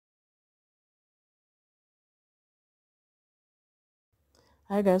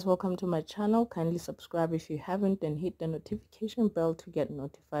Hi guys, welcome to my channel. Kindly subscribe if you haven't and hit the notification bell to get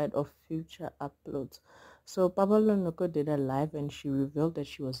notified of future uploads. So Paballo Noko did a live and she revealed that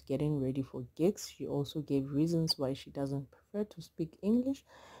she was getting ready for gigs. She also gave reasons why she doesn't prefer to speak English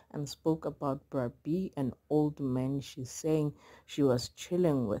and spoke about Brabi, an old man she's saying she was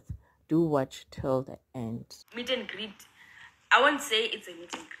chilling with. Do watch till the end. Meet and greet. I won't say it's a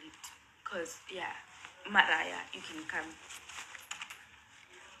meet and greet because yeah, Maraya, you can come.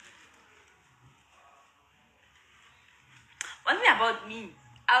 One thing about me,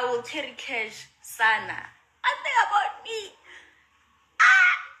 I will carry cash sana. One thing about me,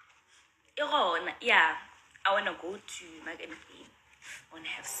 yeah, I wanna go to Maganfin. I wanna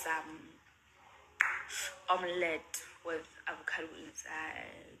have some omelette with avocado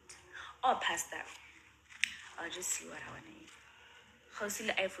inside or pasta. I'll just see what I wanna eat. How's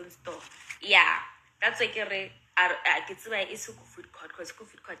the iPhone store? Yeah, that's like I get to buy a food court because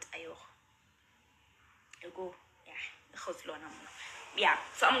food court ayo. I go, yeah,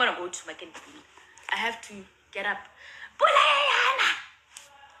 so I'm gonna go to my canteen. I have to get up.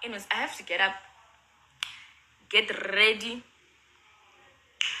 Anyways, I have to get up, get ready,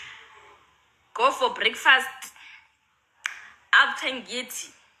 go for breakfast. After Ngeti,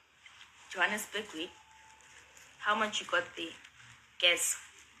 Johannesburg way. How much you got there? Guess.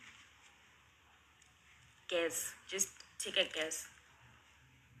 Just take a guess.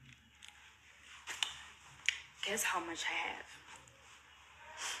 Guess how much I have.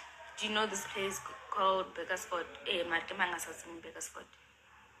 Do you know this place called Bakersford? Markemanga Sassim Bakersford.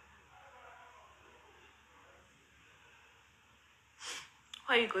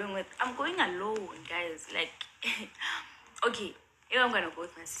 Who are you going with? I'm going alone, guys. Like, okay, if I'm gonna go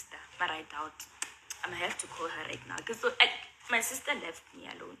with my sister, but I doubt. I'm gonna have to call her right now because my sister left me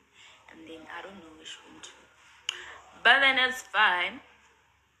alone, and then I don't know where she went to. But then that's fine.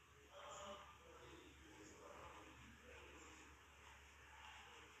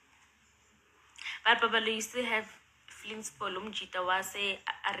 But Paballo, you still have feelings for Lumjita Wase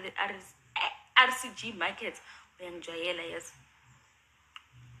RCG market. We enjoy yes.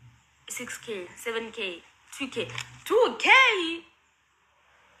 6K, 7K, 2K, 2K.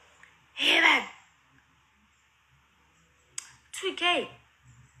 Hey man, 2K,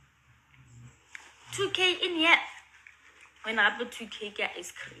 2K in here. When I put 2K get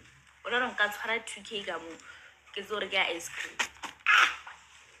ice cream. When I don't get 2K gamu, get or get ice cream.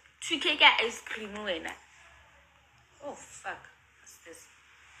 2K get ice cream when. Oh fuck, what's this?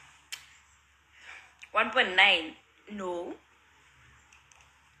 1.9. No.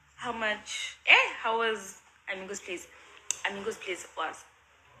 How much? How was Amigo's place? Amigo's place was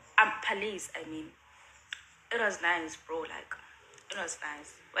Palace, I mean. It was nice, bro. Like, it was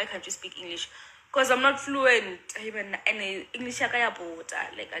nice. Why can't you speak English? Because I'm not fluent. Even any English, like,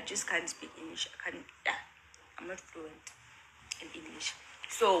 I just can't speak English. Yeah, I'm not fluent in English.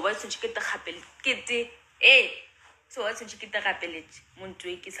 So, what's when you get the happy? So, what's when you get the happy?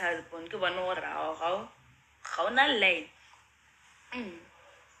 Muntuik is husband. Give one more how na line.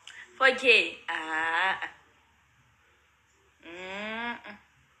 4K.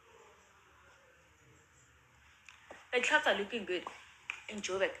 The clouds are looking good.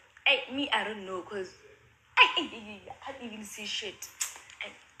 Enjoy it. Me, I don't know, because I can't even see shit.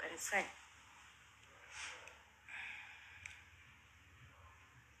 But it's fine.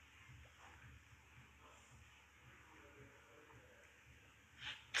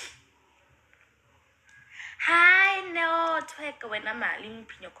 Hi, no, Twek, when I'm leaving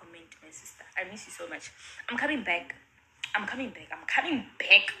your comment, my sister. I miss you so much. I'm coming back. I'm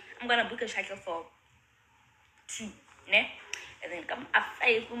gonna book a shuttle for 2, ne? And then come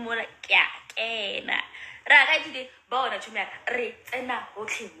after more like yeah, Raga today, Bona to me, Rena,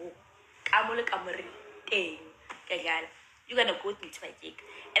 okay, mo. Kamuri, you're gonna go to my cake.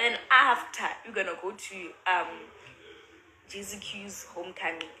 And then after, you're gonna go to JZQ's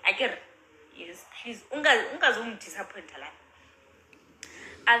homecoming. I get it. Yes, please. Unga zoom disappoint a lot.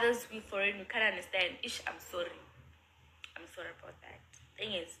 Others we foreign, you can't understand. I'm sorry. I'm sorry about that.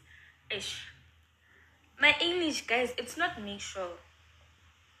 Thing is, my English, guys, it's not make sure.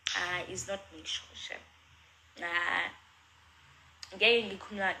 It's not make sure. Getting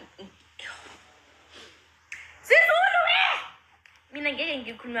mina ngeke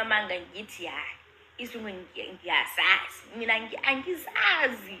ngikhuluma manga ngithi ya isizulu ngiyasazi mina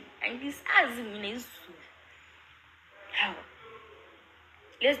angisazi mina isizulu. How?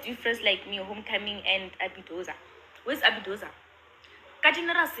 Let's do first like me, homecoming and Abidoza. Where's Abidoza?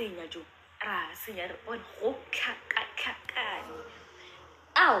 Katinara senya jo. Senya on ho kakakani.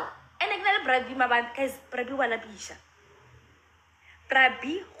 Ow, and I Brabi maban guys Brabi wala bisha.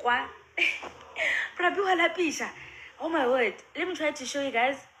 Brabi wa Brabi wa lapisha. Oh my word. Let me try to show you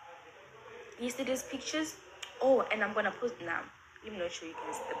guys yesterday's pictures. Oh, and I'm gonna post now. Let me not show you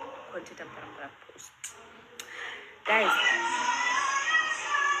guys the content I'm gonna post. Guys.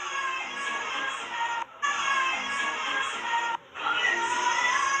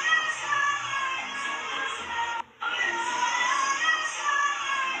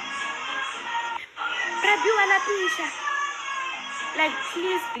 Brabi wa lapisha. Like,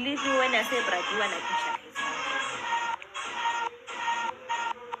 please believe me when I say Brabi wa lapisha.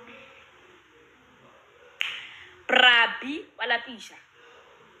 Brabi wa lapisha.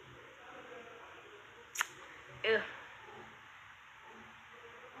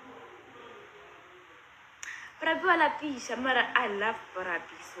 Brabi wa lapisha, mara I love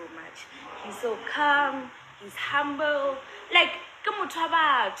Brabi so much. He's so calm, he's humble. Like, ke motho wa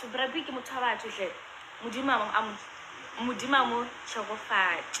batho, Brabi ke motho wa batho hle. Modimo mo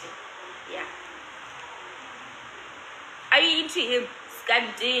tshogofate. Yeah. Are you into him?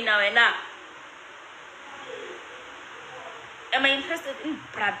 Scandi now and now. Am I interested in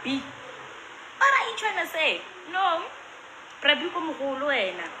Brabi? What are you trying to say? No. Brabi ko mogolo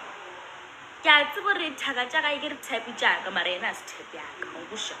wena. Ke a tsebo re thaka tja ga ke re tshepi tja ka mara ena se tshepi ya ka go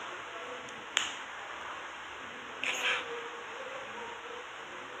busha.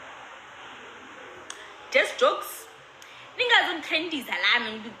 Just jokes. Ningazongitrendiza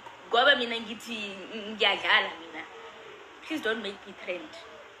lana ngoba mina ngithi ngiyadlala mina. Please don't make me trend.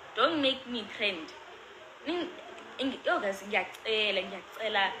 Don't make me trend. Yo guys,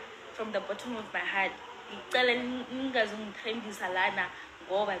 ngiyacela from the bottom of my heart. Ngicela ningazongitrendiza lana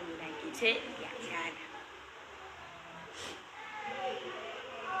ngoba mina ngithe ngiyadlala.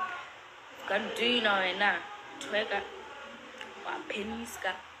 Kanti na wena thweka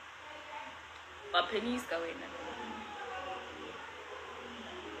wapeniska wena.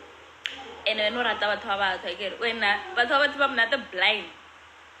 And I know rata batho ba batho again. Wena batho ba batho ba mnata blind.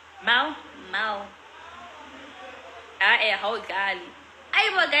 Mau. Ha o dlali.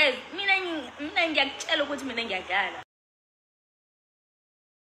 Ayibo guys, mina ngiyakutshela ukuthi mina ngiyadlala.